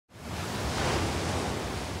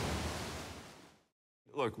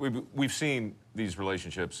Look, we've seen these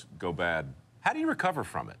relationships go bad. How do you recover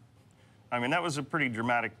from it? I mean, that was a pretty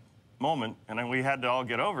dramatic moment, and then we had to all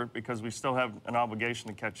get over it because we still have an obligation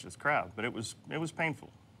to catch this crowd. But it was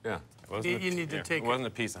painful. Yeah. You need to take it. It wasn't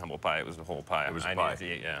a piece of humble pie. It was the whole pie. It was I a pie. needed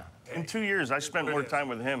to eat, yeah. In 2 years, I spent more time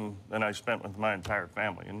with him than I spent with my entire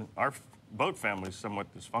family. And our boat family is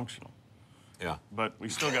somewhat dysfunctional. Yeah. But we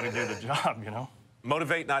still got to do the job, you know?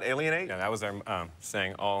 Motivate, not alienate? Yeah, that was our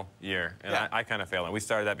saying all year. And Yeah. I kind of failed. And we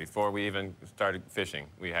started that before we even started fishing.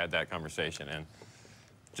 We had that conversation. And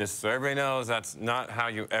just so everybody knows, that's not how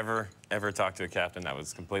you ever talk to a captain. That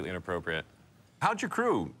was completely inappropriate. How'd your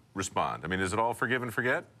crew respond? I mean, is it all forgive and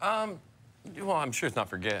forget? Well, I'm sure it's not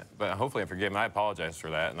forget, but hopefully I forgive him. I apologize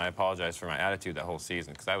for that, and I apologize for my attitude that whole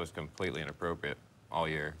season, because I was completely inappropriate all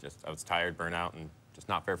year. I was tired, burnt out, and just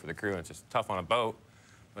not fair for the crew. And it's just tough on a boat.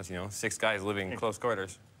 But, you know, 6 guys living in close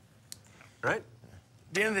quarters. Right?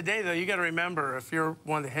 At the end of the day, though, you got to remember, if you're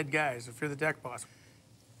one of the head guys, if you're the deck boss,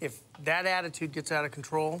 if that attitude gets out of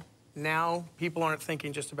control, now people aren't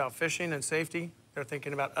thinking just about fishing and safety. They're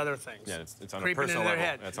thinking about other things. Yeah, it's on a creeping personal into their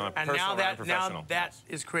level. head. It's on a and personal and professional. now that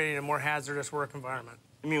is creating a more hazardous work environment.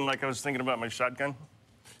 You mean like I was thinking about my shotgun?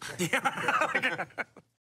 Yeah.